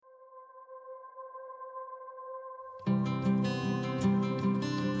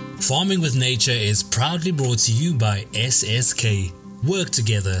Farming with Nature is proudly brought to you by SSK. Work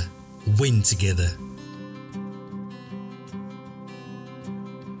together, win together.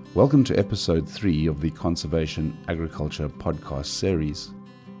 Welcome to episode 3 of the Conservation Agriculture podcast series.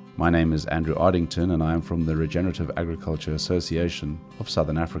 My name is Andrew Ardington and I am from the Regenerative Agriculture Association of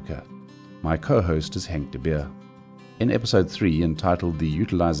Southern Africa. My co-host is Henk de Beer. In episode 3, entitled The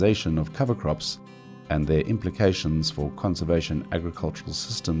Utilisation of Cover Crops and Their Implications for Conservation Agricultural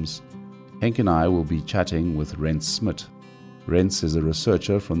Systems, Henk and I will be chatting with Rens Smit. Rens is a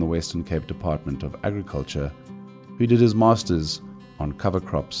researcher from the Western Cape Department of Agriculture who did his master's on cover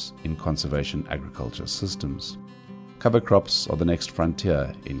crops in conservation agriculture systems. Cover crops are the next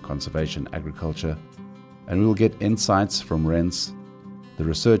frontier in conservation agriculture, and we will get insights from Rens, the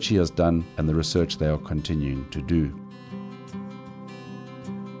research he has done, and the research they are continuing to do.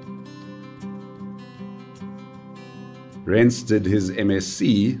 Rens did his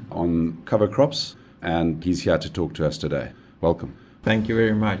MSc on cover crops, and he's here to talk to us today. Welcome. Thank you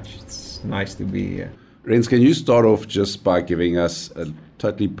very much. It's nice to be here. Rens, can you start off just by giving us a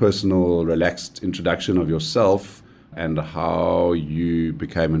totally personal, relaxed introduction of yourself and how you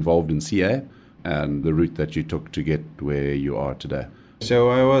became involved in CA and the route that you took to get where you are today? So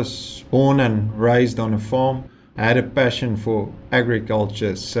I was born and raised on a farm. I had a passion for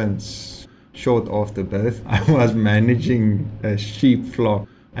agriculture since short after birth. I was managing a sheep flock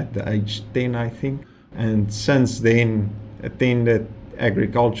at the age 10, I think. And since then, attended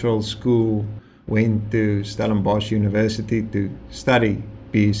agricultural school, went to Stellenbosch University to study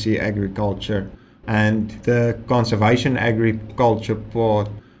BSc Agriculture. And the conservation agriculture part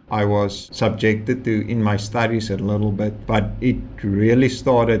I was subjected to in my studies a little bit, but it really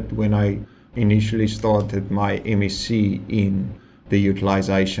started when I initially started my MSc in the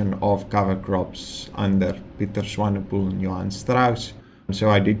utilization of cover crops under Pieter Swanepoel and Johan Strauss. So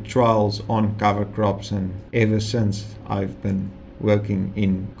I did trials on cover crops, and ever since I've been working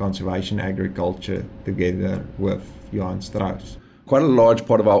in conservation agriculture together with Johan Strauss. Quite a large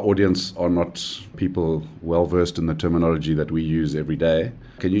part of our audience are not people well versed in the terminology that we use every day.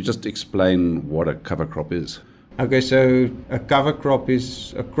 Can you just explain what a cover crop is? Okay, so a cover crop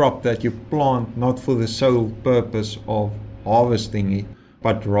is a crop that you plant not for the sole purpose of harvesting it,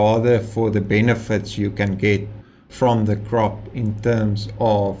 but rather for the benefits you can get from the crop in terms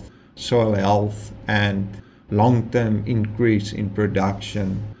of soil health and long-term increase in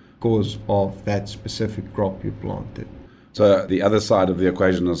production because of that specific crop you planted. So the other side of the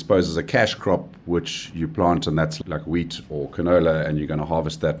equation, I suppose, is a cash crop, which you plant, and that's like wheat or canola, and you're going to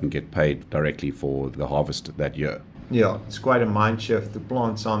harvest that and get paid directly for the harvest that year. Yeah, it's quite a mind shift to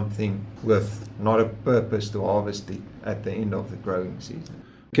plant something with not a purpose to harvest it at the end of the growing season.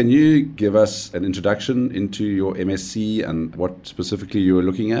 Can you give us an introduction into your MSc and what specifically you were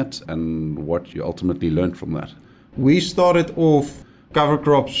looking at and what you ultimately learned from that? We started off, cover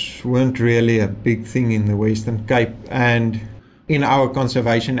crops weren't really a big thing in the Western Cape, and in our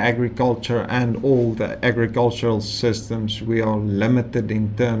conservation agriculture and all the agricultural systems, we are limited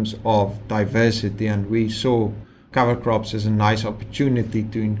in terms of diversity, and we saw cover crops as a nice opportunity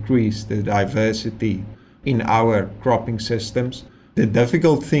to increase the diversity in our cropping systems. The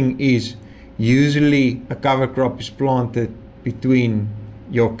difficult thing is usually a cover crop is planted between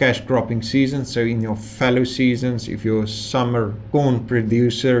your cash cropping seasons, so in your fallow seasons. If you're a summer corn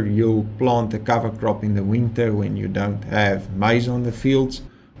producer, you'll plant a cover crop in the winter when you don't have maize on the fields.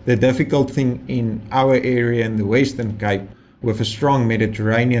 The difficult thing in our area in the Western Cape, with a strong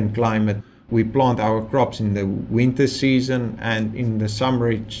Mediterranean climate, we plant our crops in the winter season, and in the summer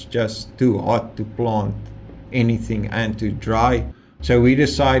it's just too hot to plant anything and too dry. So we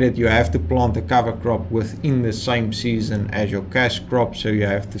decided you have to plant a cover crop within the same season as your cash crop, so you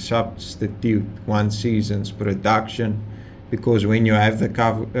have to substitute one season's production, because when you have the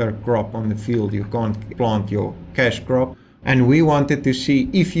cover crop on the field you can't plant your cash crop. And we wanted to see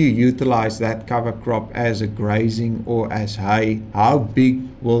if you utilize that cover crop as a grazing or as hay, how big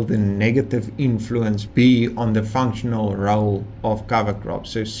will the negative influence be on the functional role of cover crops.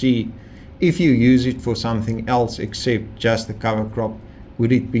 So see, if you use it for something else except just the cover crop,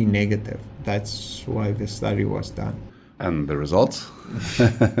 would it be negative? That's why the study was done. And the results?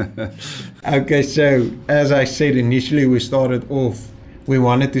 Okay, so as I said initially, we started off, we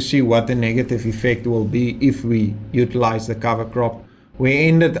wanted to see what the negative effect will be if we utilize the cover crop. We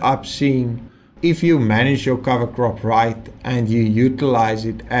ended up seeing if you manage your cover crop right and you utilize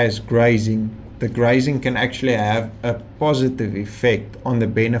it as grazing, the grazing can actually have a positive effect on the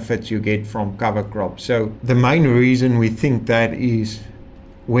benefits you get from cover crops. So the main reason we think that is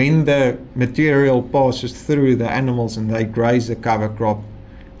when the material passes through the animals and they graze the cover crop,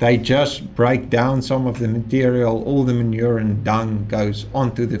 They just break down some of the material, all the manure and dung goes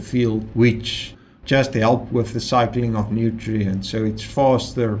onto the field, which just help with the cycling of nutrients. So it's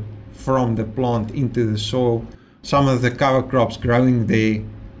faster from the plant into the soil. Some of the cover crops growing there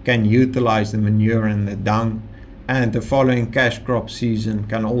can utilize the manure and the dung, and the following cash crop season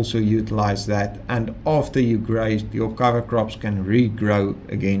can also utilize that. And after you grazed, your cover crops can regrow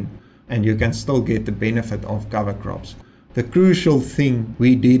again, and you can still get the benefit of cover crops. The crucial thing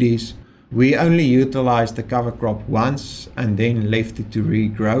we did is we only utilized the cover crop once and then left it to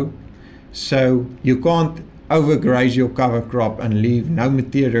regrow. So you can't overgraze your cover crop and leave no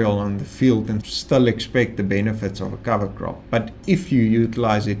material on the field and still expect the benefits of a cover crop. But if you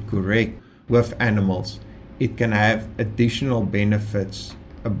utilize it correct with animals, it can have additional benefits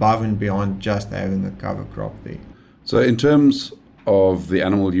above and beyond just having the cover crop there. So in terms of the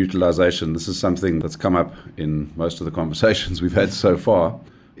animal utilization, this is something that's come up in most of the conversations we've had so far.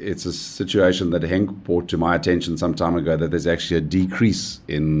 It's a situation that Henk brought to my attention some time ago, that there's actually a decrease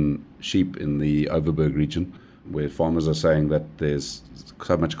in sheep in the Overberg region, where farmers are saying that there's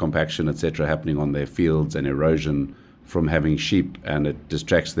so much compaction, etc., happening on their fields and erosion from having sheep, and it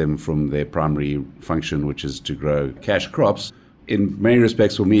distracts them from their primary function, which is to grow cash crops. In many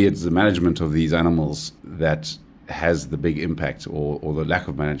respects, for me, it's the management of these animals that has the big impact, or the lack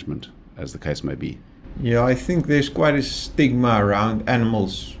of management, as the case may be. Yeah, I think there's quite a stigma around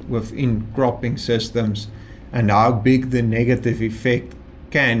animals within cropping systems and how big the negative effect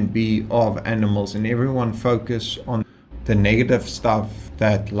can be of animals, and everyone focus on the negative stuff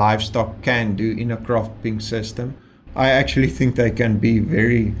that livestock can do in a cropping system. I actually think they can be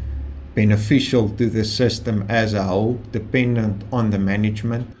very beneficial to the system as a whole, dependent on the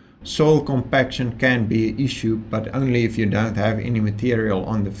management. Soil compaction can be an issue, but only if you don't have any material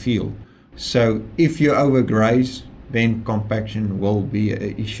on the field. So if you overgraze, then compaction will be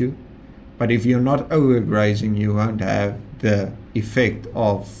an issue. But if you're not overgrazing, you won't have the effect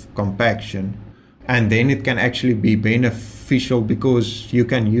of compaction. And then it can actually be beneficial because you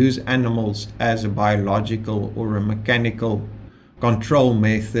can use animals as a biological or a mechanical control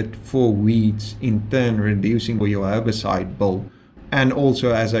method for weeds, in turn reducing your herbicide bill. And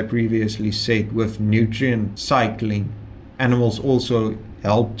also, as I previously said, with nutrient cycling, animals also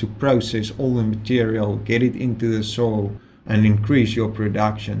help to process all the material, get it into the soil, and increase your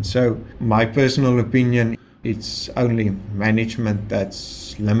production. So my personal opinion, it's only management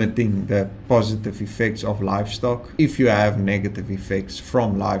that's limiting the positive effects of livestock. If you have negative effects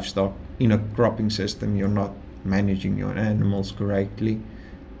from livestock in a cropping system, you're not managing your animals correctly.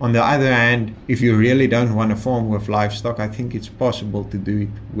 On the other hand, if you really don't want to farm with livestock, I think it's possible to do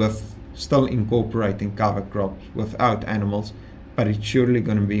it with still incorporating cover crops without animals, but it's surely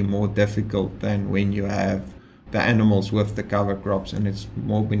going to be more difficult than when you have the animals with the cover crops, and it's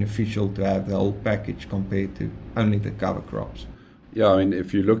more beneficial to have the whole package compared to only the cover crops. Yeah, I mean,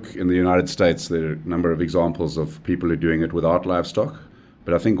 if you look in the United States, there are a number of examples of people who are doing it without livestock.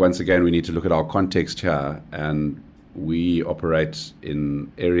 But I think once again, we need to look at our context here, and we operate in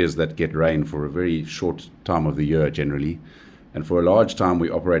areas that get rain for a very short time of the year generally. And for a large time,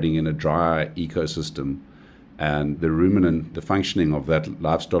 we're operating in a dry ecosystem. And the functioning of that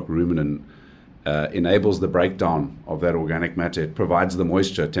livestock ruminant enables the breakdown of that organic matter. It provides the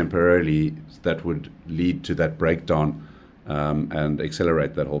moisture temporarily that would lead to that breakdown and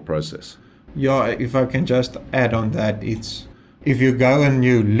accelerate that whole process. Yeah, if I can just add on that, it's if you go and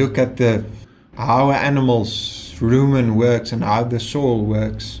you look at how animals rumen works and how the soil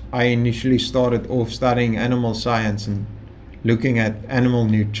works. I initially started off studying animal science and looking at animal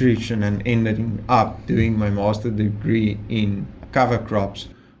nutrition, and ended up doing my master degree in cover crops.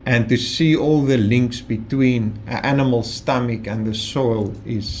 And to see all the links between an animal's stomach and the soil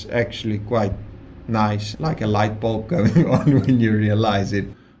is actually quite nice, like a light bulb going on when you realize it.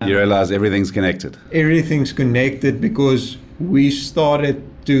 You realize everything's connected. Everything's connected because we started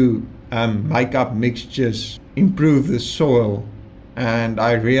to make up mixtures, improve the soil, and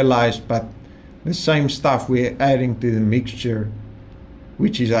I realized, but the same stuff we're adding to the mixture,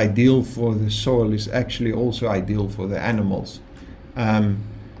 which is ideal for the soil, is actually also ideal for the animals.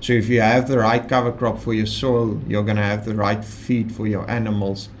 So if you have the right cover crop for your soil, you're going to have the right feed for your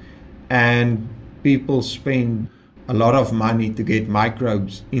animals. And people spend a lot of money to get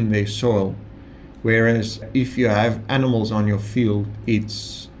microbes in their soil. Whereas if you have animals on your field,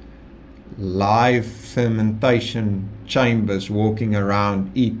 it's live fermentation chambers walking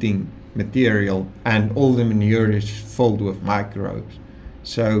around eating material, and all the manure is filled with microbes.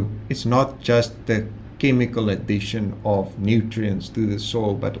 So it's not just the chemical addition of nutrients to the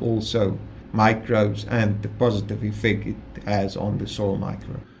soil, but also microbes and the positive effect it has on the soil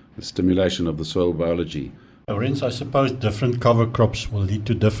microbe. the stimulation of the soil biology. Lorenz, I suppose different cover crops will lead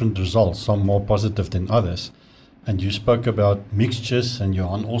to different results, some more positive than others. And you spoke about mixtures, and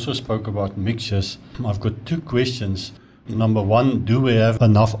Johan also spoke about mixtures. I've got two questions. Number one, do we have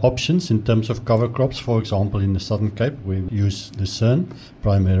enough options in terms of cover crops? For example, in the Southern Cape, we use lucerne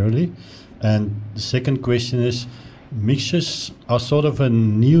primarily. And the second question is, mixtures are sort of a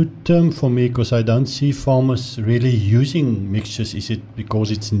new term for me because I don't see farmers really using mixtures. Is it because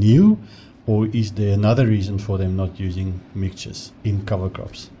it's new, or is there another reason for them not using mixtures in cover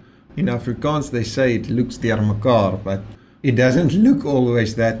crops? In Afrikaans, they say it looks deurmekaar, but it doesn't look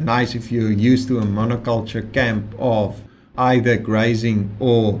always that nice if you're used to a monoculture camp of either grazing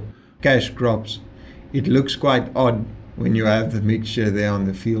or cash crops. It looks quite odd when you have the mixture there on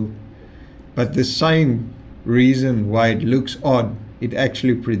the field. But the same reason why it looks odd, it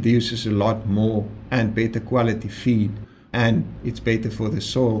actually produces a lot more and better quality feed, and it's better for the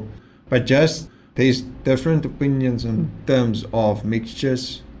soil. But just there's different opinions in terms of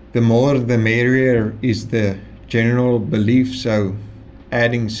mixtures. The more the merrier is the general belief, so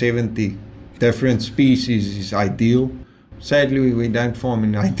adding 70 different species is ideal. Sadly, we don't farm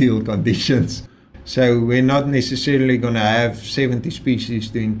in ideal conditions, so we're not necessarily going to have 70 species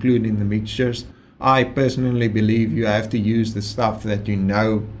to include in the mixtures. I personally believe you have to use the stuff that you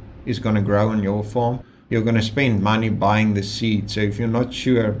know is going to grow on your farm. You're going to spend money buying the seed, so if you're not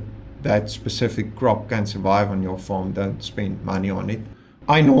sure that specific crop can survive on your farm, don't spend money on it.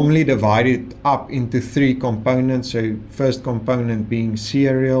 I normally divide it up into 3 components. So first component being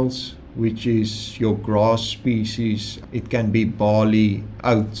cereals, which is your grass species. It can be barley,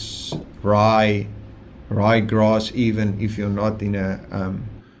 oats, ryegrass, even if you're not in a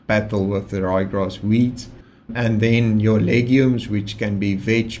battle with the ryegrass weeds. And then your legumes, which can be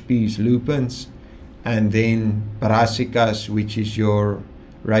veg, peas, lupins. And then brassicas, which is your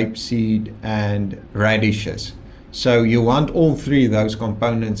rapeseed and radishes. So you want all 3 of those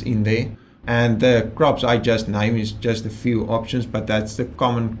components in there. And the crops I just named is just a few options, but that's the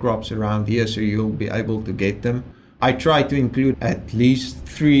common crops around here, so you'll be able to get them. I try to include at least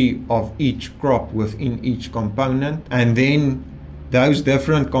 3 of each crop within each component, and then those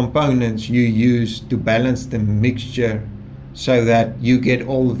different components you use to balance the mixture so that you get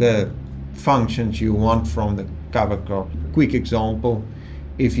all the functions you want from the cover crop. Quick example,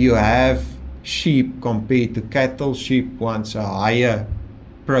 if you have sheep compared to cattle, sheep wants a higher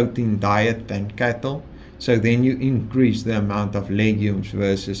protein diet than cattle, so then you increase the amount of legumes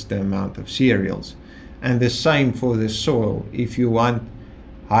versus the amount of cereals. And the same for the soil. If you want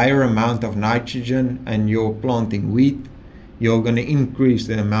higher amount of nitrogen and you're planting wheat, you're going to increase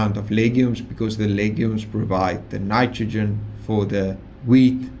the amount of legumes because the legumes provide the nitrogen for the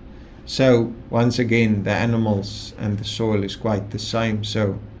wheat. So once again, the animals and the soil is quite the same.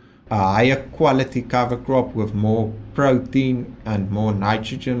 So a higher quality cover crop with more protein and more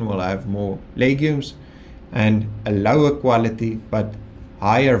nitrogen will have more legumes, and a lower quality but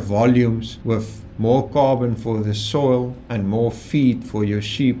higher volumes with more carbon for the soil and more feed for your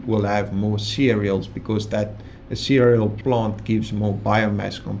sheep will have more cereals, because that a cereal plant gives more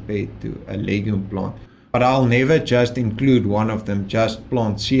biomass compared to a legume plant. But I'll never just include one of them, just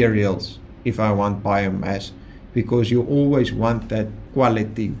plant cereals if I want biomass, because you always want that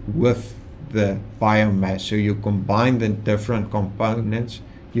quality with the biomass. So you combine the different components,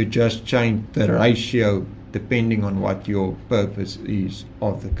 you just change the ratio depending on what your purpose is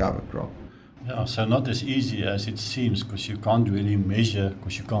of the cover crop. Yeah, so not as easy as it seems, because you can't really measure,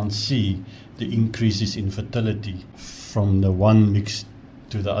 because you can't see the increases in fertility from the one mix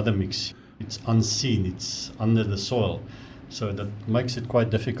to the other mix. It's unseen, it's under the soil. So that makes it quite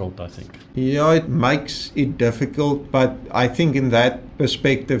difficult, I think. Yeah, it makes it difficult, but I think in that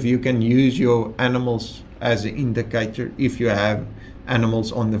perspective you can use your animals as an indicator if you have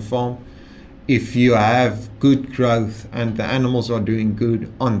animals on the farm. If you have good growth and the animals are doing good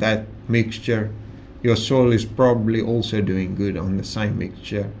on that mixture, your soil is probably also doing good on the same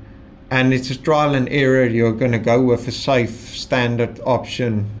mixture. And it's a trial and error. You're going to go with a safe standard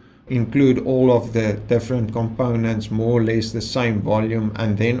option, include all of the different components, more or less the same volume,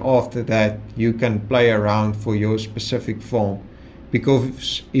 and then after that you can play around for your specific farm.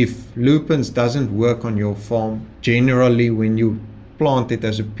 Because if lupins doesn't work on your farm, generally when you plant it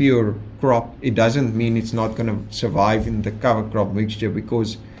as a pure crop, it doesn't mean it's not going to survive in the cover crop mixture,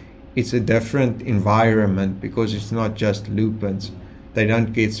 because it's a different environment, because it's not just lupins. They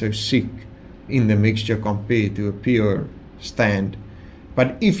don't get so sick in the mixture compared to a pure stand.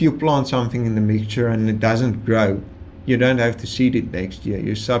 But if you plant something in the mixture and it doesn't grow, you don't have to seed it next year.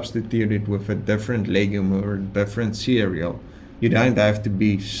 You substitute it with a different legume or a different cereal You don't have to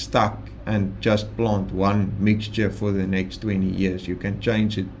be stuck and just plant one mixture for the next 20 years. You can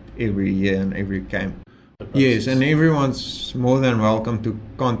change it every year and every camp. Yes, and everyone's more than welcome to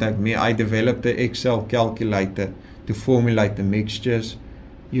contact me. I developed the Excel calculator to formulate the mixtures.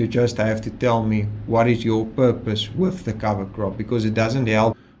 You just have to tell me what is your purpose with the cover crop, because it doesn't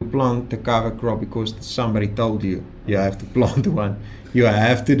help to plant the cover crop because somebody told you have to plant one. You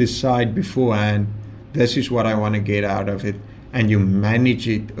have to decide beforehand, this is what I want to get out of it, and you manage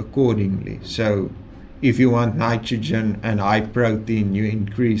it accordingly. So if you want nitrogen and high protein, you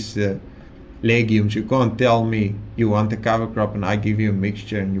increase the legumes. You can't tell me you want a cover crop and I give you a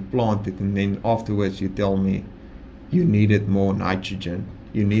mixture and you plant it, and then afterwards you tell me you needed more nitrogen.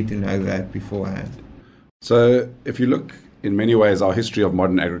 You need to know that beforehand. So if you look, in many ways, our history of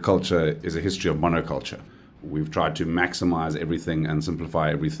modern agriculture is a history of monoculture. We've tried to maximize everything and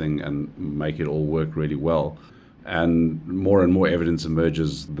simplify everything and make it all work really well. And more evidence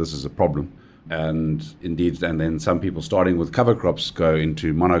emerges this is a problem. And indeed, and then some people starting with cover crops go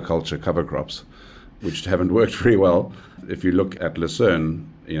into monoculture cover crops, which haven't worked very well. If you look at Lucerne,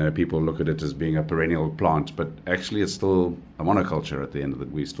 people look at it as being a perennial plant, but actually it's still a monoculture at the end of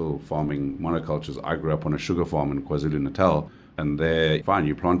it. We're still farming monocultures. I grew up on a sugar farm in KwaZulu-Natal, and there, fine,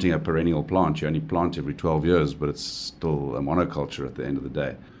 you're planting a perennial plant. You only plant every 12 years, but it's still a monoculture at the end of the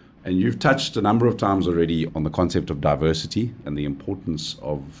day. And you've touched a number of times already on the concept of diversity and the importance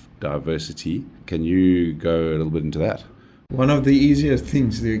of diversity. Can you go a little bit into that? One of the easiest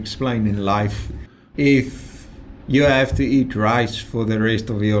things to explain in life, if you have to eat rice for the rest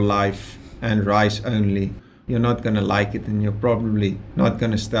of your life and rice only, you're not going to like it and you're probably not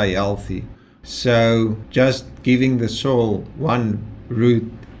going to stay healthy. So just giving the soil one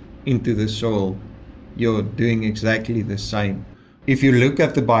root into the soil, you're doing exactly the same. If you look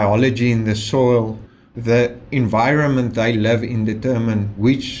at the biology in the soil, the environment they live in determine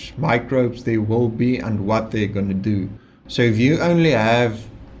which microbes there will be and what they're going to do. So if you only have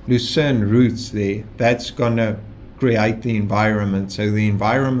lucerne roots there, that's going to create the environment. So the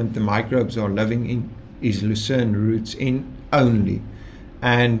environment the microbes are living in is lucerne roots in only.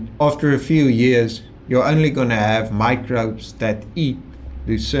 And after a few years, you're only going to have microbes that eat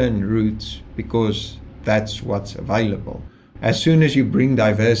lucerne roots because that's what's available. As soon as you bring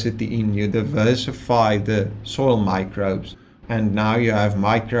diversity in, you diversify the soil microbes, and now you have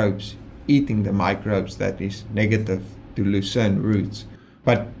microbes eating the microbes that is negative to lucerne roots.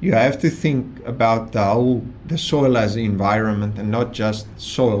 But you have to think about the soil as an environment and not just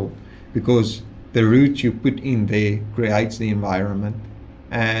soil, because the roots you put in there creates the environment,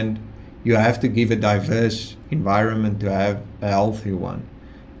 and you have to give a diverse environment to have a healthy one.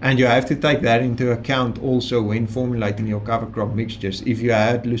 And you have to take that into account also when formulating your cover crop mixtures. If you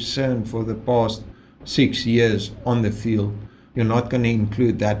had lucerne for the past 6 years on the field, you're not going to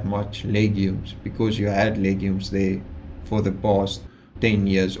include that much legumes because you had legumes there for the past 10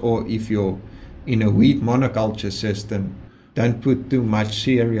 years. Or if you're in a wheat monoculture system, don't put too much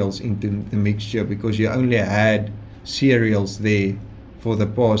cereals into the mixture because you only had cereals there for the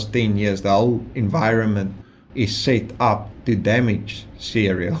past 10 years. The whole environment is set up to damage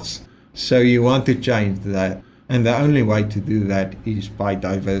cereals. So you want to change that. And the only way to do that is by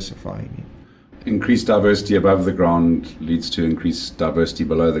diversifying it. Increased diversity above the ground leads to increased diversity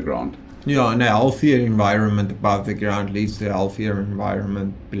below the ground. Yeah, and a healthier environment above the ground leads to a healthier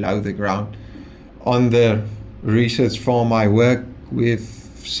environment below the ground. On the research farm I work with,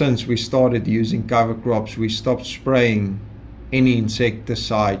 since we started using cover crops, we stopped spraying any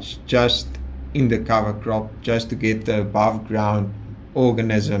insecticides just in the cover crop, just to get the above ground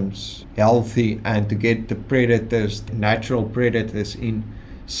organisms healthy and to get the predators, natural predators in.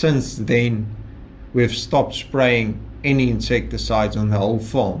 Since then, we've stopped spraying any insecticides on the whole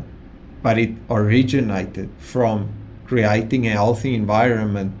farm, but it originated from creating a healthy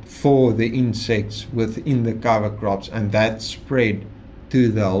environment for the insects within the cover crops, and that spread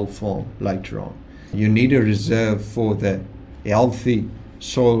to the whole farm later on. You need a reserve for the healthy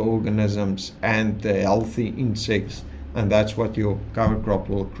soil organisms and the healthy insects, and that's what your cover crop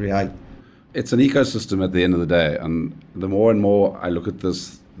will create. It's an ecosystem at the end of the day, and the more and more I look at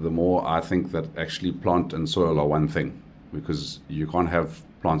this, the more I think that actually plant and soil are one thing, because you can't have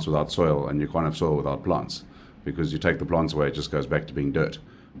plants without soil and you can't have soil without plants, because you take the plants away, it just goes back to being dirt.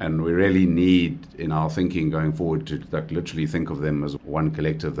 And we really need, in our thinking going forward, to literally think of them as one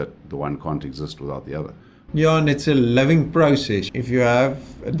collective, that the one can't exist without the other. Yeah, and it's a living process. If you have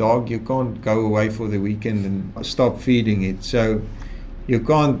a dog, you can't go away for the weekend and stop feeding it. So you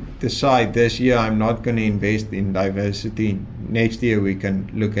can't decide this year I'm not going to invest in diversity. Next year we can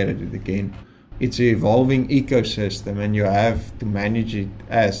look at it again. It's an evolving ecosystem and you have to manage it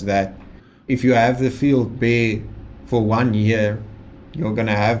as that. If you have the field bare for 1 year, you're going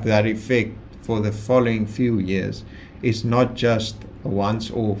to have that effect for the following few years. It's not just a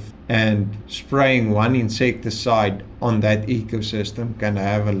once off. And spraying one insecticide on that ecosystem can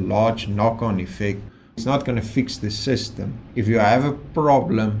have a large knock-on effect. It's not going to fix the system. If you have a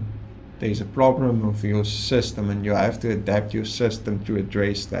problem, there's a problem with your system and you have to adapt your system to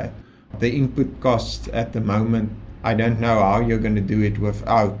address that. The input costs at the moment, I don't know how you're going to do it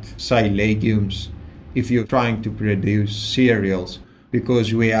without, say, legumes if you're trying to produce cereals,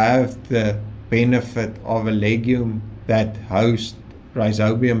 because we have the benefit of a legume that hosts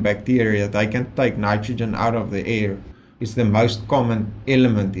rhizobium bacteria. They can take nitrogen out of the air. It's the most common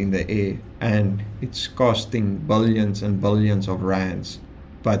element in the air and it's costing billions and billions of rands.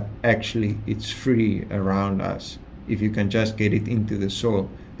 But actually it's free around us if you can just get it into the soil.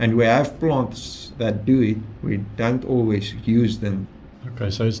 And we have plants that do it. We don't always use them.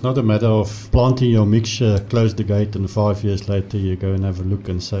 Okay, so it's not a matter of planting your mixture, close the gate, and 5 years later you go and have a look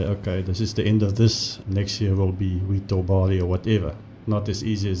and say, okay, this is the end of this. Next year will be wheat or barley or whatever. Not as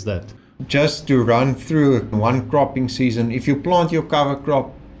easy as that. Just to run through one cropping season, if you plant your cover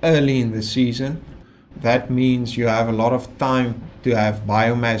crop early in the season, that means you have a lot of time to have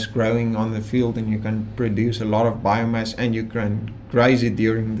biomass growing on the field and you can produce a lot of biomass and you can graze it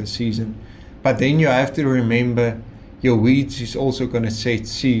during the season. But then you have to remember your weeds is also going to set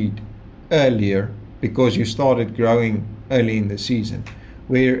seed earlier because you started growing early in the season.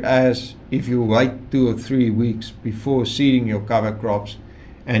 Whereas if you wait 2 or 3 weeks before seeding your cover crops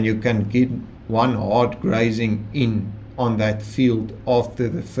and you can get one hard grazing in on that field after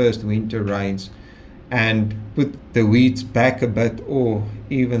the first winter rains and put the weeds back a bit or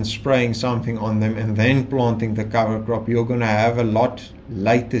even spraying something on them and then planting the cover crop, you're going to have a lot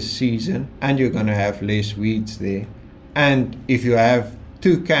later season and you're going to have less weeds there. And if you have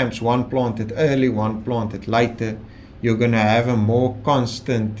 2 camps, one planted early, one planted later, you're going to have a more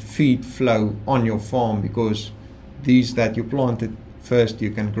constant feed flow on your farm because these that you planted first,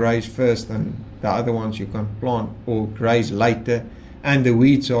 you can graze first and the other ones you can plant or graze later. And the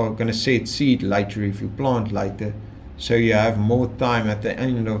weeds are going to set seed later if you plant later. So you have more time at the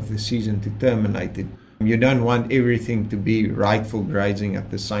end of the season to terminate it. You don't want everything to be right for grazing at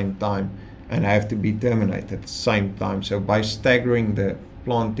the same time and have to be terminated at the same time. So by staggering the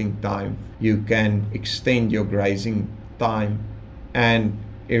planting time, you can extend your grazing time and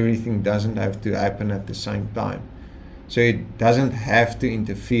everything doesn't have to happen at the same time. So it doesn't have to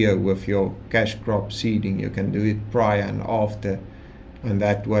interfere with your cash crop seeding. You can do it prior and after, and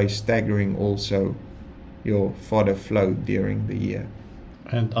that way staggering also your fodder flow during the year.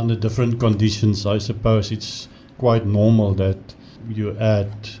 And under different conditions, I suppose it's quite normal that you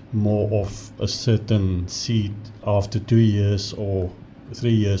add more of a certain seed after 2 years or 3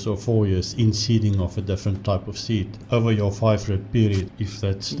 years or 4 years in seeding of a different type of seed over your 5-year period, if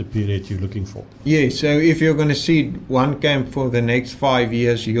that's the period you're looking for. Yeah, so if you're going to seed one camp for the next 5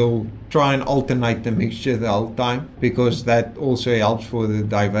 years, you'll try and alternate the mixture the whole time because that also helps for the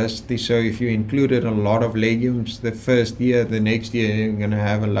diversity. So if you included a lot of legumes the first year, the next year you're going to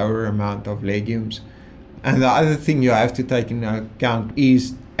have a lower amount of legumes. And the other thing you have to take into account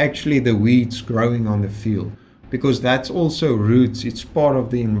is actually the weeds growing on the field, because that's also roots. It's part of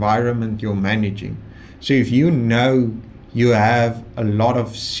the environment you're managing. So if you know you have a lot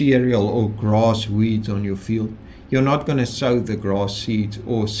of cereal or grass weeds on your field, you're not going to sow the grass seeds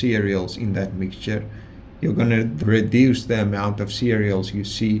or cereals in that mixture. You're going to reduce the amount of cereals you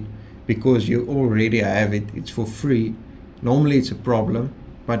seed because you already have it. It's for free. Normally it's a problem,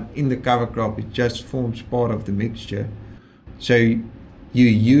 but in the cover crop it just forms part of the mixture. So you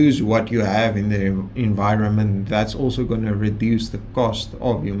use what you have in the environment. That's also going to reduce the cost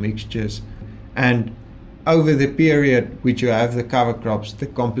of your mixtures. And over the period which you have the cover crops, the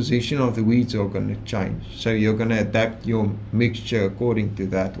composition of the weeds are going to change. So you're going to adapt your mixture according to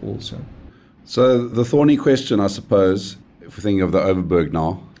that also. So the thorny question, I suppose, if we think of the Overberg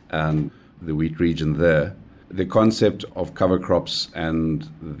now and the wheat region there, the concept of cover crops and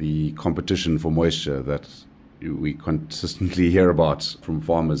the competition for moisture that we consistently hear about from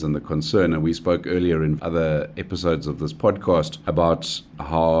farmers and the concern. And we spoke earlier in other episodes of this podcast about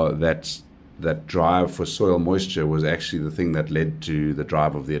how that drive for soil moisture was actually the thing that led to the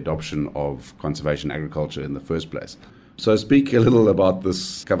drive of the adoption of conservation agriculture in the first place. So speak a little about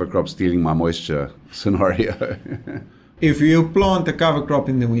this cover crop stealing my moisture scenario. If you plant a cover crop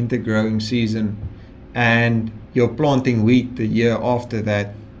in the winter growing season and you're planting wheat the year after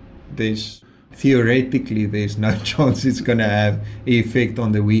that, there's theoretically there's no chance it's going to have an effect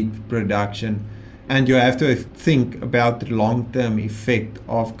on the wheat production. And you have to think about the long-term effect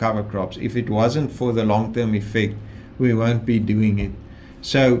of cover crops. If it wasn't for the long-term effect, we won't be doing it.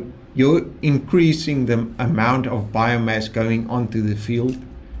 So you're increasing the amount of biomass going onto the field.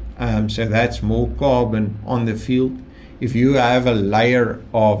 So that's more carbon on the field. If you have a layer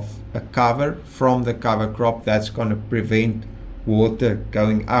of a cover from the cover crop, that's going to prevent water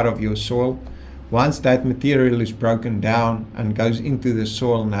going out of your soil. Once that material is broken down and goes into the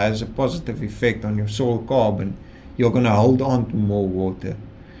soil and has a positive effect on your soil carbon, you're going to hold on to more water.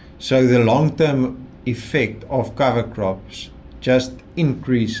 So the long-term effect of cover crops just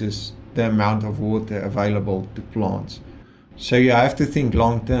increases the amount of water available to plants. So you have to think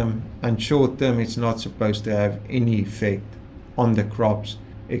long-term, and short-term it's not supposed to have any effect on the crops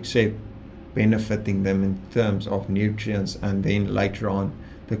except benefiting them in terms of nutrients, and then later on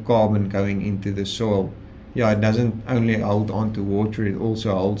the carbon going into the soil. It doesn't only hold on to water, it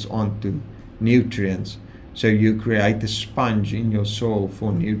also holds on to nutrients. So you create a sponge in your soil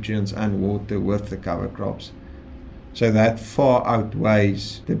for nutrients and water with the cover crops. So that far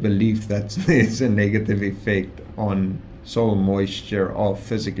outweighs the belief that there's a negative effect on soil moisture of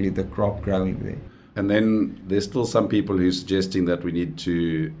physically the crop growing there. And then there's still some people who are suggesting that we need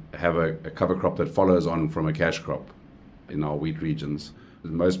to have a cover crop that follows on from a cash crop in our wheat regions.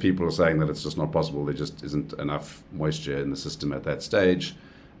 Most people are saying that it's just not possible. There just isn't enough moisture in the system at that stage,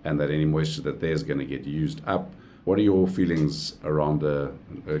 and that any moisture that there's going to get used up. What are your feelings around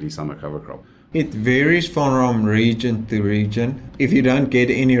an early summer cover crop? It varies from region to region. If you don't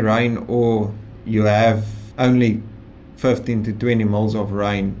get any rain, or you have only 15 to 20 mils of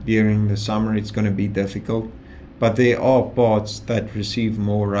rain during the summer, it's going to be difficult. But there are parts that receive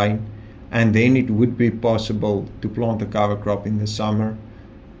more rain, and then it would be possible to plant a cover crop in the summer.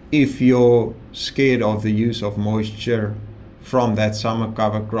 If you're scared of the use of moisture from that summer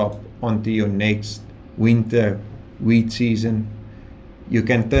cover crop onto your next winter wheat season, you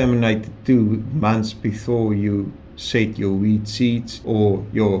can terminate 2 months before you set your wheat seeds or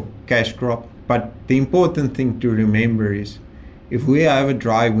your cash crop. But the important thing to remember is, if we have a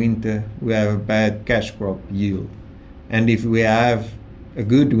dry winter, we have a bad cash crop yield. And if we have a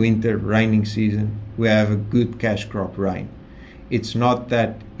good winter raining season, we have a good cash crop rain. It's not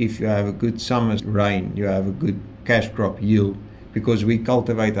that if you have a good summer rain, you have a good cash crop yield, because we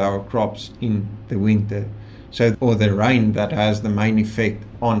cultivate our crops in the winter. So, or the rain that has the main effect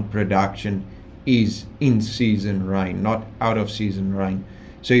on production is in-season rain, not out-of-season rain.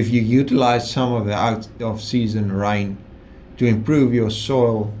 So if you utilize some of the out-of-season rain to improve your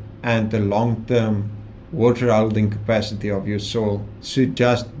soil and the long-term water holding capacity of your soil, it should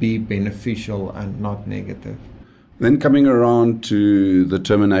just be beneficial and not negative. Then coming around to the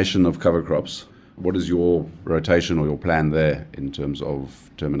termination of cover crops, what is your rotation or your plan there in terms of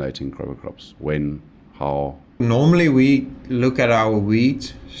terminating cover crops? When, how? Normally we look at our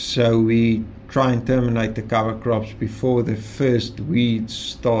weeds, so we try and terminate the cover crops before the first weeds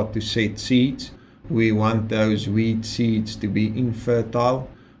start to set seeds. We want those weed seeds to be infertile.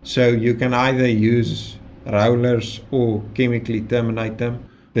 So you can either use rollers or chemically terminate them.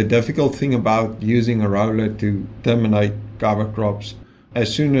 The difficult thing about using a roller to terminate cover crops,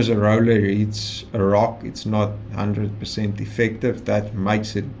 as soon as a roller hits a rock, it's not 100% effective. That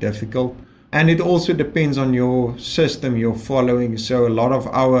makes it difficult. And it also depends on your system you're following. So a lot of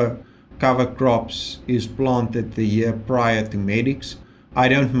our cover crops is planted the year prior to medics. I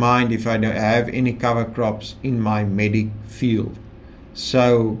don't mind if I don't have any cover crops in my medic field.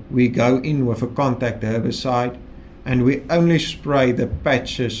 So we go in with a contact herbicide, and we only spray the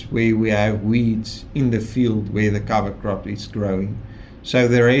patches where we have weeds in the field where the cover crop is growing. So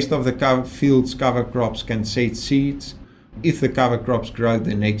the rest of the field's cover crops can set seeds. If the cover crops grow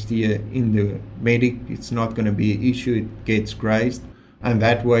the next year in the medic, it's not going to be an issue, it gets grazed. And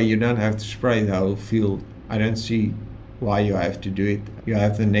that way you don't have to spray the whole field. I don't see why you have to do it. You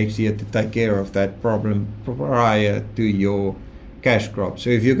have the next year to take care of that problem prior to your cash crop. So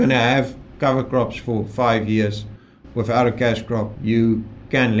if you're going to have cover crops for 5 years without a cash crop, you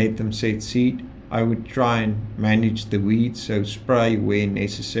can let them set seed. I would try and manage the weeds, so spray where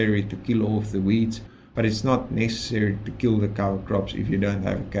necessary to kill off the weeds, but it's not necessary to kill the cover crops if you don't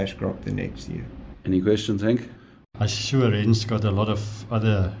have a cash crop the next year. Any questions, Henk? I'm sure Hen's got a lot of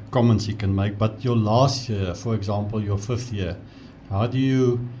other comments he can make, but your last year, for example, your 5th year, how do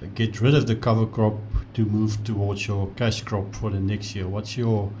you get rid of the cover crop to move towards your cash crop for the next year? What's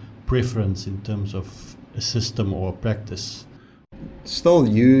your preference in terms of a system or a practice? Still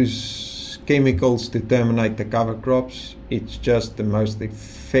use chemicals to terminate the cover crops. It's just the most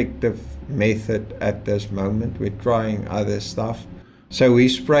effective method at this moment. We're trying other stuff. So we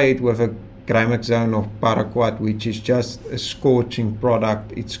spray it with a Gramaxone or paraquat, which is just a scorching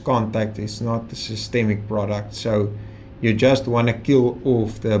product. It's contact, it's not a systemic product. So you just want to kill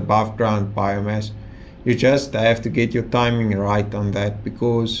off the above ground biomass. You just have to get your timing right on that,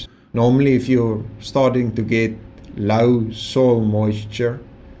 because normally if you're starting to get low soil moisture,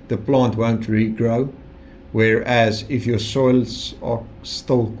 the plant won't regrow. Whereas if your soils are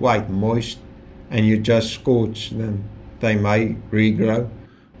still quite moist and you just scorch them, they may regrow.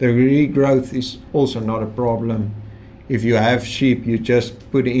 The regrowth is also not a problem. If you have sheep, you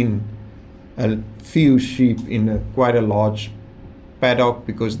just put in a few sheep in quite a large paddock,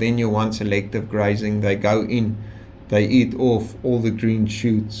 because then you want selective grazing. They go in, they eat off all the green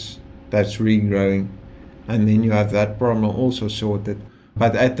shoots that's regrowing, and then you have that problem also sorted.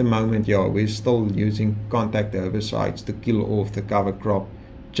 But at the moment, we're still using contact herbicides to kill off the cover crop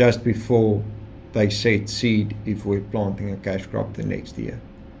just before they set seed if we're planting a cash crop the next year.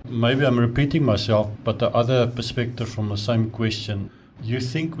 Maybe I'm repeating myself, but the other perspective from the same question. You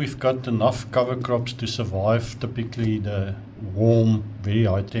think we've got enough cover crops to survive typically the warm, very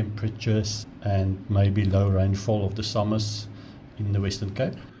high temperatures and maybe low rainfall of the summers in the Western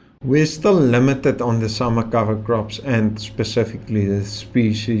Cape? We're still limited on the summer cover crops, and specifically the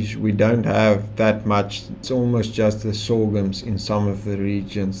species. We don't have that much. It's almost just the sorghums in some of the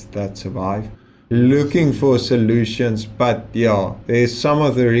regions that survive. Looking for solutions, but there's some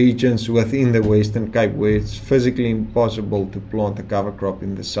of the regions within the Western Cape where it's physically impossible to plant a cover crop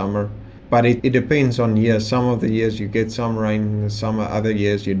in the summer. But it depends on years. Some of the years you get some rain in the summer, other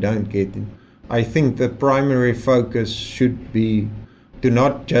years you don't get it. I think the primary focus should be to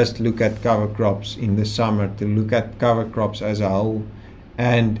not just look at cover crops in the summer, to look at cover crops as a whole.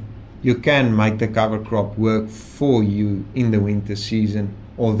 And you can make the cover crop work for you in the winter season.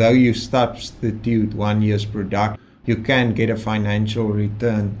 Although you substitute 1 year's production, you can get a financial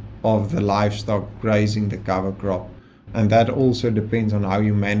return of the livestock grazing the cover crop. And that also depends on how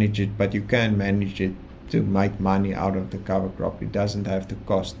you manage it, but you can manage it to make money out of the cover crop. It doesn't have to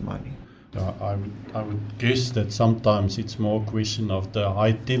cost money. I would guess that sometimes it's more a question of the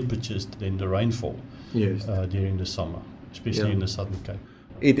high temperatures than the rainfall during the summer, especially in the Southern Cape.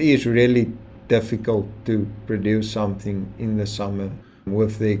 It is really difficult to produce something in the summer.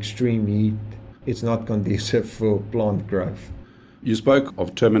 With the extreme heat, it's not conducive for plant growth. You spoke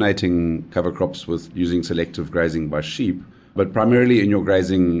of terminating cover crops with using selective grazing by sheep, but primarily in your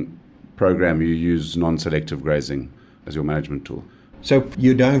grazing program you use non-selective grazing as your management tool. So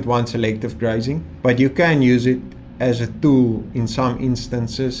you don't want selective grazing, but you can use it as a tool in some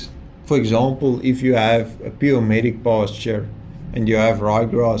instances. For example, if you have a pure medic pasture and you have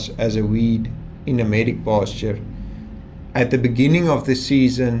ryegrass as a weed in a medic pasture, at the beginning of the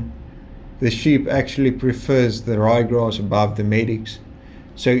season, the sheep actually prefers the ryegrass above the medics.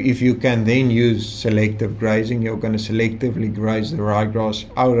 So if you can then use selective grazing, you're going to selectively graze the ryegrass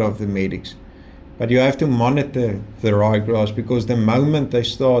out of the medics. But you have to monitor the ryegrass, because the moment they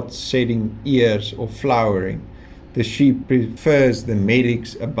start setting ears or flowering, the sheep prefers the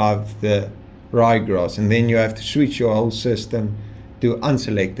medics above the ryegrass, and then you have to switch your whole system to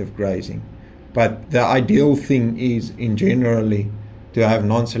unselective grazing. But the ideal thing is, in generally, to have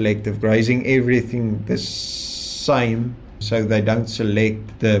non-selective grazing, everything the same, so they don't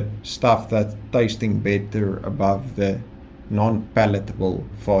select the stuff that's tasting better above the non-palatable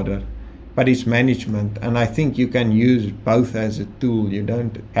fodder. But it's management, and I think you can use both as a tool. You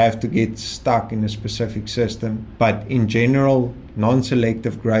don't have to get stuck in a specific system. But in general,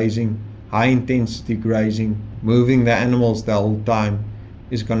 non-selective grazing, high-intensity grazing, moving the animals the whole time,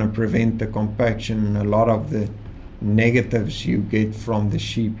 is going to prevent the compaction, and a lot of the negatives you get from the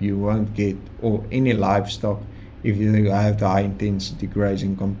sheep you won't get, or any livestock, if you have the high intensity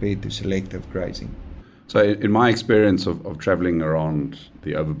grazing compared to selective grazing. So in my experience of traveling around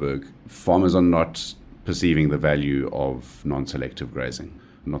the Overberg, farmers are not perceiving the value of non-selective grazing.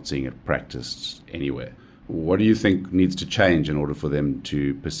 I'm not seeing it practiced anywhere. What do you think needs to change in order for them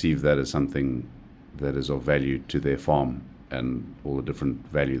to perceive that as something that is of value to their farm and all the different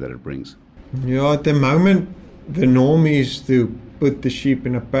value that it brings? At the moment, the norm is to put the sheep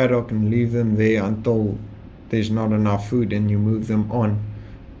in a paddock and leave them there until there's not enough food and you move them on.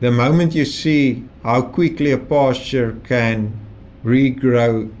 The moment you see how quickly a pasture can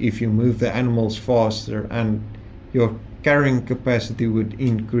regrow if you move the animals faster and your carrying capacity would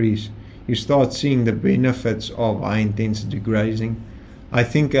increase, you start seeing the benefits of high intensity grazing. I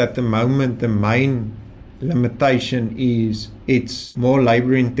think at the moment the main limitation is it's more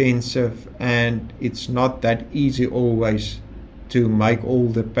labor intensive, and it's not that easy always to make all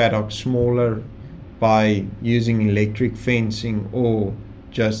the paddocks smaller by using electric fencing or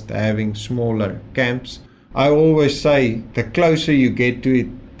just having smaller camps. I always say the closer you get to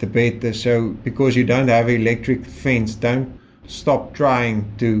it, the better. So because you don't have electric fence, don't stop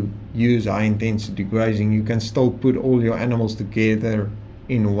trying to use high intensity grazing. You can still put all your animals together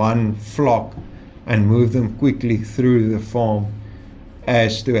in one flock and move them quickly through the farm,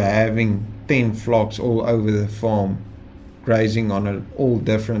 as to having 10 flocks all over the farm grazing on all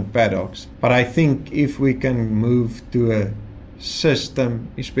different paddocks. But I think if we can move to a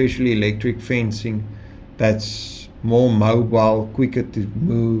system, especially electric fencing, that's more mobile, quicker to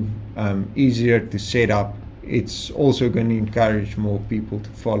move, easier to set up, it's also going to encourage more people to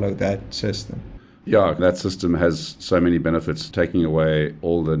follow that system. Yeah, that system has so many benefits, taking away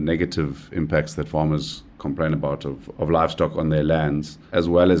all the negative impacts that farmers complain about of livestock on their lands, as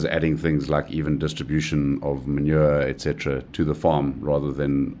well as adding things like even distribution of manure, etc., to the farm, rather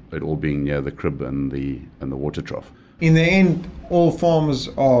than it all being near the crib and the water trough. In the end, all farmers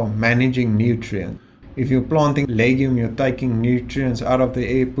are managing nutrients. If you're planting legume, you're taking nutrients out of the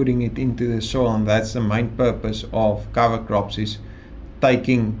air, putting it into the soil, and that's the main purpose of cover crops, is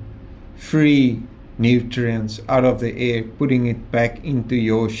taking free nutrients out of the air, putting it back into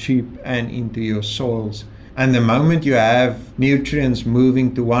your sheep and into your soils. And the moment you have nutrients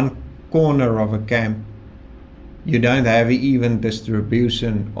moving to one corner of a camp, you don't have an even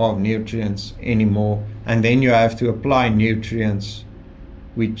distribution of nutrients anymore, and then you have to apply nutrients,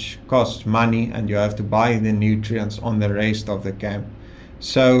 which costs money, and you have to buy the nutrients on the rest of the camp.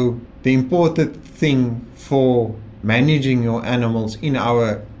 So the important thing for managing your animals in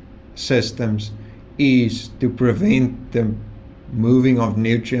our systems is to prevent the moving of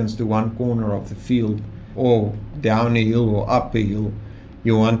nutrients to one corner of the field or down a hill or up a hill.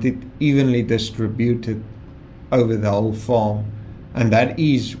 You want it evenly distributed over the whole farm, and that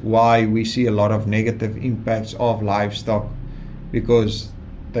is why we see a lot of negative impacts of livestock, because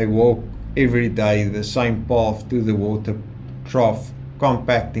they walk every day the same path to the water trough,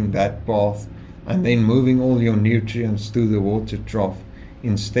 compacting that path and then moving all your nutrients to the water trough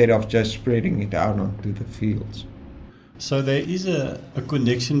instead of just spreading it out onto the fields. So there is a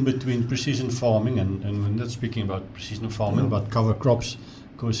connection between precision farming and we're not speaking about precision farming, but cover crops,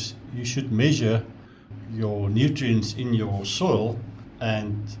 because you should measure your nutrients in your soil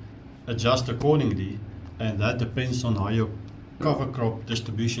and adjust accordingly, and that depends on how your cover crop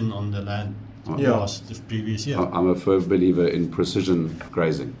distribution on the land was the previous year. I'm a firm believer in precision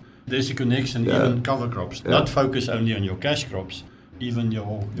grazing. There's a connection, even cover crops, not focus only on your cash crops, even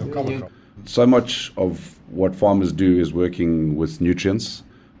your cover crop. So much of what farmers do is working with nutrients,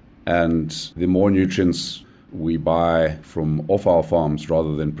 and the more nutrients we buy from off our farms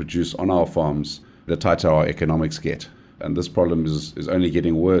rather than produce on our farms, the tighter our economics get. And this problem is only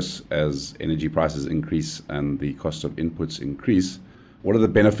getting worse as energy prices increase and the cost of inputs increase. What are the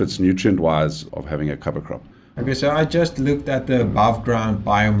benefits nutrient-wise of having a cover crop? Okay, so I just looked at the above ground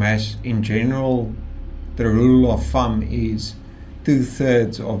biomass. In general, the rule of thumb is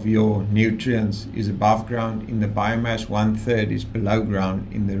 2/3 of your nutrients is above ground in the biomass, 1/3 is below ground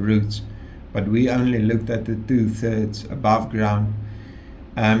in the roots. But we only looked at the 2/3 above ground.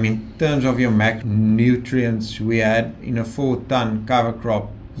 In terms of your macronutrients, we had in a 4-ton cover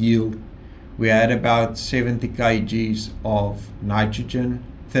crop yield, we had about 70 kgs of nitrogen,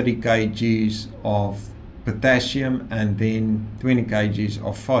 30 kgs of potassium, and then 20 kgs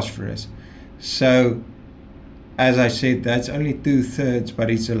of phosphorus. So as I said, that's only 2/3,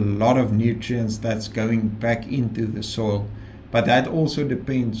 but it's a lot of nutrients that's going back into the soil. But that also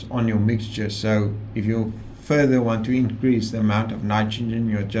depends on your mixture. So if you further want to increase the amount of nitrogen,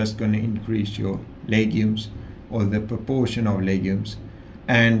 you're just going to increase your legumes or the proportion of legumes.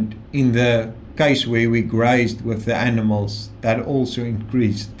 And in the case where we grazed with the animals, that also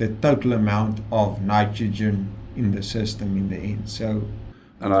increased the total amount of nitrogen in the system in the end. So,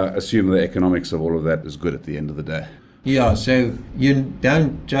 and I assume the economics of all of that is good at the end of the day. Yeah, so you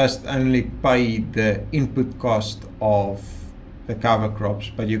don't just only pay the input cost of the cover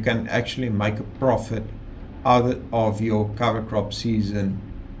crops, but you can actually make a profit out of your cover crop season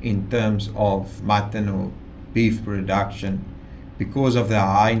in terms of mutton or beef production. Because of the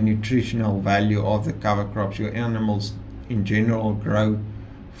high nutritional value of the cover crops, your animals in general grow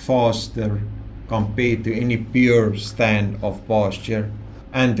faster compared to any pure stand of pasture,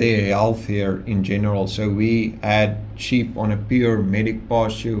 and they're healthier in general. So we had sheep on a pure medic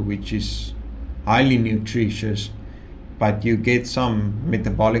pasture, which is highly nutritious, but you get some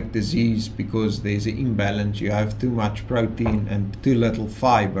metabolic disease because there's an imbalance. You have too much protein and too little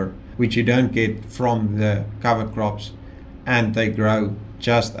fiber, which you don't get from the cover crops, and they grow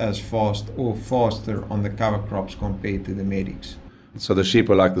just as fast or faster on the cover crops compared to the medics. So the sheep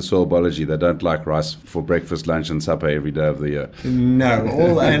are like the soil biology. They don't like rice for breakfast, lunch and supper every day of the year. No,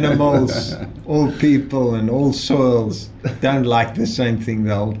 all animals, all people and all soils don't like the same thing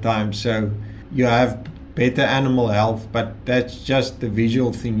the whole time. So you have better animal health, but that's just the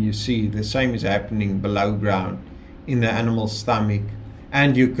visual thing you see. The same is happening below ground in the animal's stomach.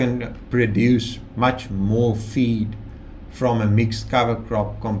 And you can produce much more feed from a mixed cover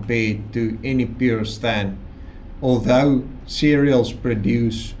crop compared to any pure stand. Although cereals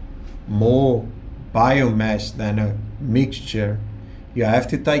produce more biomass than a mixture, you have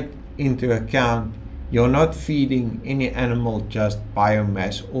to take into account you're not feeding any animal just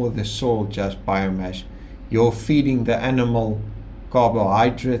biomass or the soil just biomass. You're feeding the animal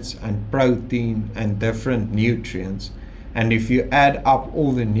carbohydrates and protein and different nutrients. And if you add up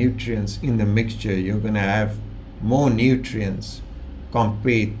all the nutrients in the mixture, you're going to have more nutrients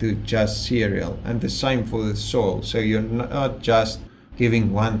compared to just cereal, and the same for the soil. So you're not just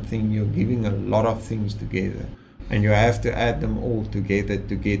giving one thing, you're giving a lot of things together, and you have to add them all together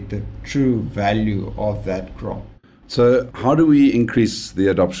to get the true value of that crop. So how do we increase the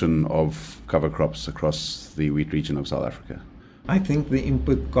adoption of cover crops across the wheat region of South Africa? I think the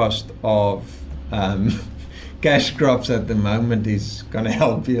input cost of cash crops at the moment is going to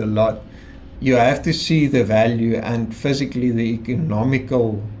help you a lot. You have to see the value and physically the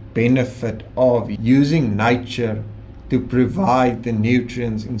economical benefit of using nature to provide the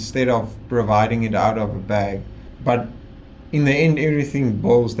nutrients instead of providing it out of a bag. But in the end, everything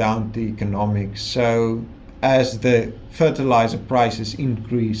boils down to economics. So as the fertilizer prices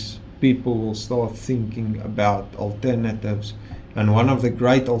increase, people will start thinking about alternatives. And one of the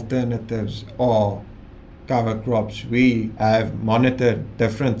great alternatives are cover crops. We have monitored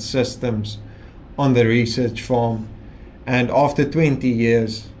different systems on the research farm, and after 20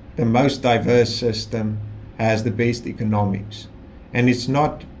 years the most diverse system has the best economics. And it's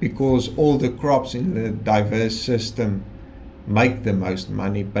not because all the crops in the diverse system make the most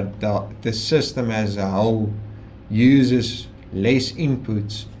money, but the system as a whole uses less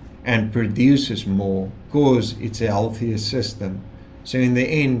inputs and produces more because it's a healthier system. So in the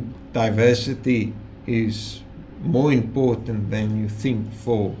end, diversity is more important than you think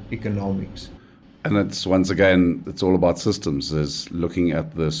for economics. And it's once again, it's all about systems. Is looking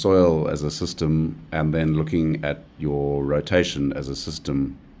at the soil as a system and then looking at your rotation as a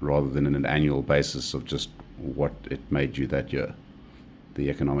system rather than in an annual basis of just what it made you that year, the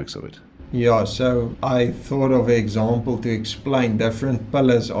economics of it. Yeah, so I thought of an example to explain different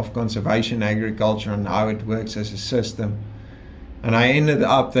pillars of conservation agriculture and how it works as a system. And I ended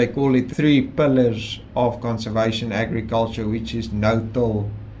up, they call it 3 pillars of conservation agriculture, which is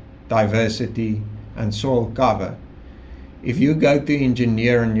no-till, diversity, and soil cover. If you go to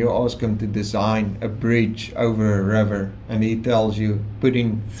engineer and you ask him to design a bridge over a river, and he tells you put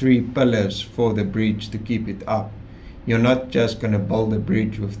in 3 pillars for the bridge to keep it up, you're not just going to build a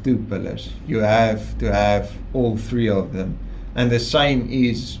bridge with 2 pillars. You have to have all 3 of them. And the same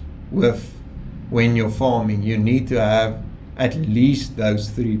is with when you're farming. You need to have at least those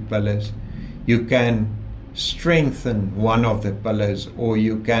 3 pillars. You can strengthen one of the pillars, or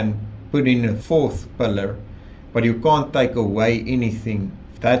you can put in a 4th pillar, but you can't take away anything.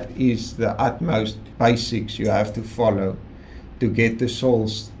 That is the utmost basics you have to follow to get the soil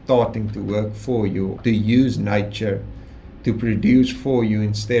starting to work for you, to use nature to produce for you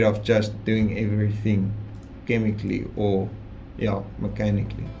instead of just doing everything chemically or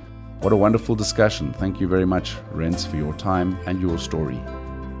mechanically. What a wonderful discussion. Thank you very much, Rens, for your time and your story.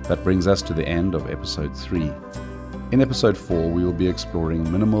 That brings us to the end of episode 3. In episode 4, we will be exploring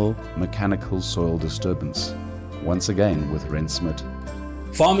minimal mechanical soil disturbance, once again with Rens Smit.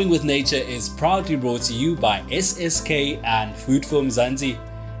 Farming with Nature is proudly brought to you by SSK and Food for Mzansi.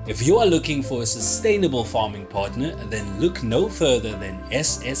 If you are looking for a sustainable farming partner, then look no further than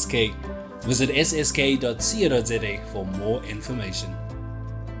SSK. Visit ssk.co.za for more information.